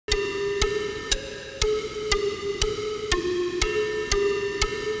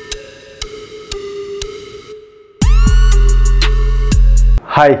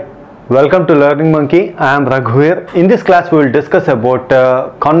Hi, welcome to Learning Monkey. I am Raghu here. In this class, we will discuss about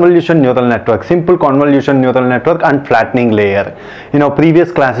convolution neural network, simple convolution neural network and flattening layer. In our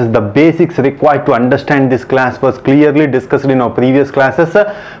previous classes, the basics required to understand this class was clearly discussed in our previous classes.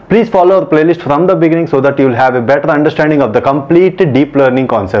 Please follow our playlist from the beginning so that you will have a better understanding of the complete deep learning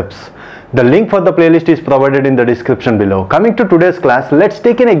concepts. The link for the playlist is provided in the description below. Coming to today's class, let's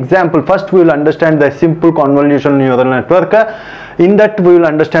take an example. First, we will understand the simple convolution neural network. In that, we will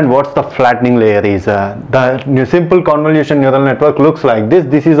understand what the flattening layer is. The simple convolution neural network looks like this.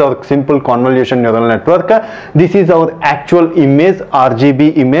 This is our simple convolution neural network. This is our actual image,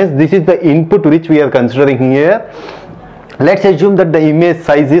 RGB image. This is the input which we are considering here. Let's assume that the image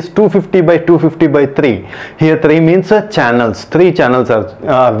size is 250 by 250 by 3. Here 3 means channels. 3 channels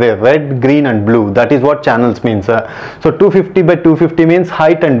are there, red, green and blue. That is what channels means. So 250 by 250 means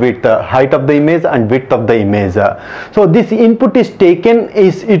height and width, height of the image and width of the image. So this input is taken,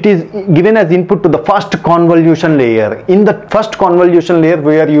 it is given as input to the first convolution layer. In the first convolution layer,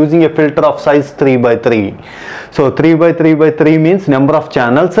 we are using a filter of size 3 by 3. So 3 by 3 by 3 means number of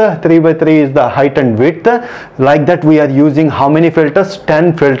channels. 3 by 3 is the height and width. Like that, we are using how many filters?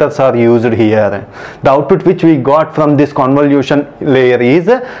 10 filters are used here. The output which we got from this convolution layer is,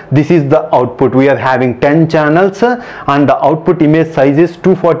 this is the output. We are having 10 channels and the output image size is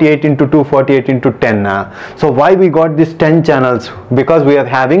 248 into 248 into 10. So why we got this 10 channels? Because we are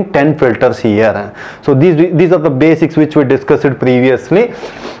having 10 filters here. So these are the basics which we discussed previously.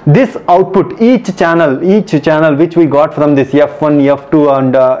 This output, each channel which we got from this F1, F2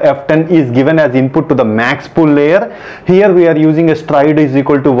 and F10 is given as input to the max pool layer. Here we are using a stride is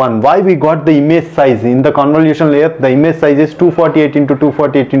equal to 1. Why we got the image size? In the convolution layer, the image size is 248 into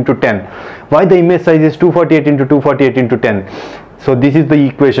 248 into 10. Why the image size is 248 into 248 into 10? So this is the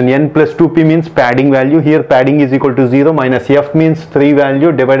equation. N plus 2p means padding value. Here padding is equal to 0 minus f means 3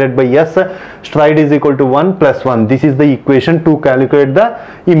 value divided by s. Stride is equal to 1 plus 1. This is the equation to calculate the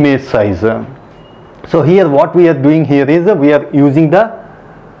image size. So here what we are doing here is we are using the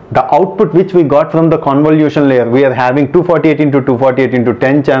output which we got from the convolution layer. We are having 248 into 248 into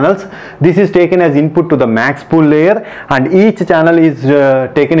 10 channels. This is taken as input to the max pool layer and each channel is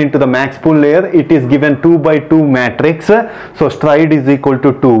taken into the max pool layer. It is given 2 by 2 matrix. So stride is equal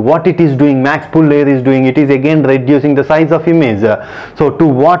to 2. What it is doing, max pool layer is doing, it is again reducing the size of image. So to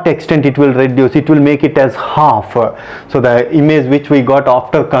what extent it will reduce? It will make it as half. So the image which we got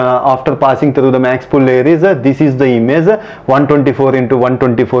after passing through the max pool layer is, this is the image 124 into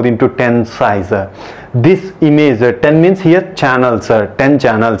 124 into 10 size. This image 10 means here channels, 10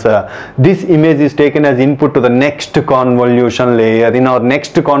 channels. This image is taken as input to the next convolution layer. In our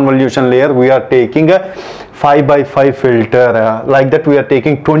next convolution layer, we are taking a 5 by 5 filter. Like that, we are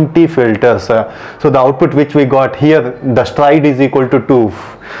taking 20 filters. So the output which we got here, the stride is equal to 2.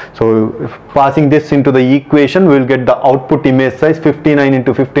 So passing this into the equation, we will get the output image size 59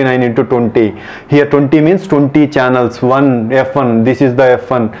 into 59 into 20. Here 20 means 20 channels. One F1, this is the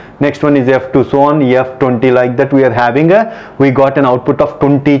F1. Next one is F2, so on F20. Like that, we are having we got an output of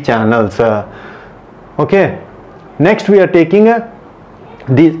 20 channels. Okay. Next, we are taking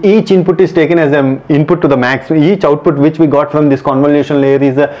each input is taken as an input to the max. Each output which we got from this convolution layer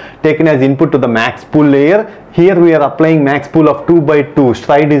is taken as input to the max pool layer. Here we are applying max pool of 2 by 2.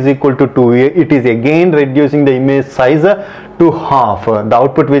 Stride is equal to 2. It is again reducing the image size to half. The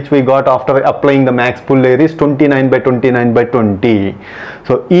output which we got after applying the max pool layer is 29 by 29 by 20.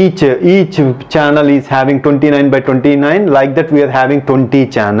 So each channel is having 29 by 29. Like that, we are having 20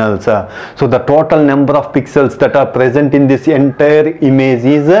 channels. So the total number of pixels that are present in this entire image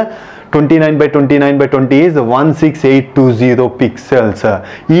is 29 by 29 by 20 is 16820 pixels.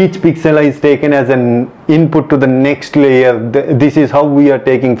 Each pixel is taken as an input to the next layer. This is how we are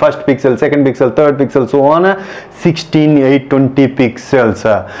taking first pixel, second pixel, third pixel, so on. 16820 pixels.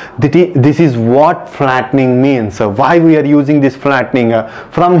 This is what flattening means. Why we are using this flattening?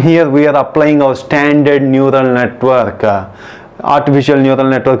 From here we are applying our standard neural network. Artificial neural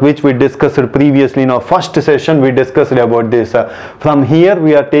network, which we discussed previously in our first session. We discussed about this. From here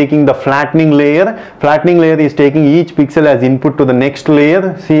we are taking the flattening layer. Flattening layer is taking each pixel as input to the next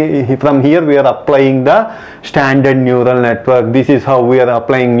layer. See, from here we are applying the standard neural network. This is how we are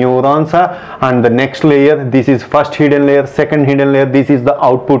applying neurons. And the next layer, this is first hidden layer, second hidden layer, this is the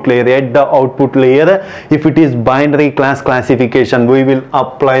output layer. At the output layer, if it is binary class classification, we will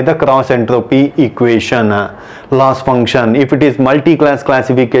apply the cross entropy equation, loss function. If it is multi-class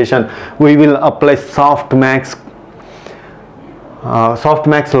classification, we will apply softmax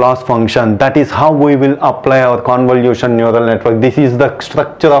loss function. That is how we will apply our convolution neural network. This is the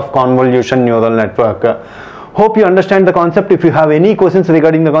structure of convolution neural network. Hope you understand the concept. If you have any questions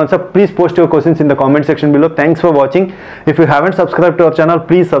regarding the concept, please post your questions in the comment section below. Thanks for watching. If you haven't subscribed to our channel,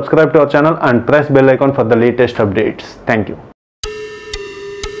 please subscribe to our channel and press bell icon for the latest updates. Thank you.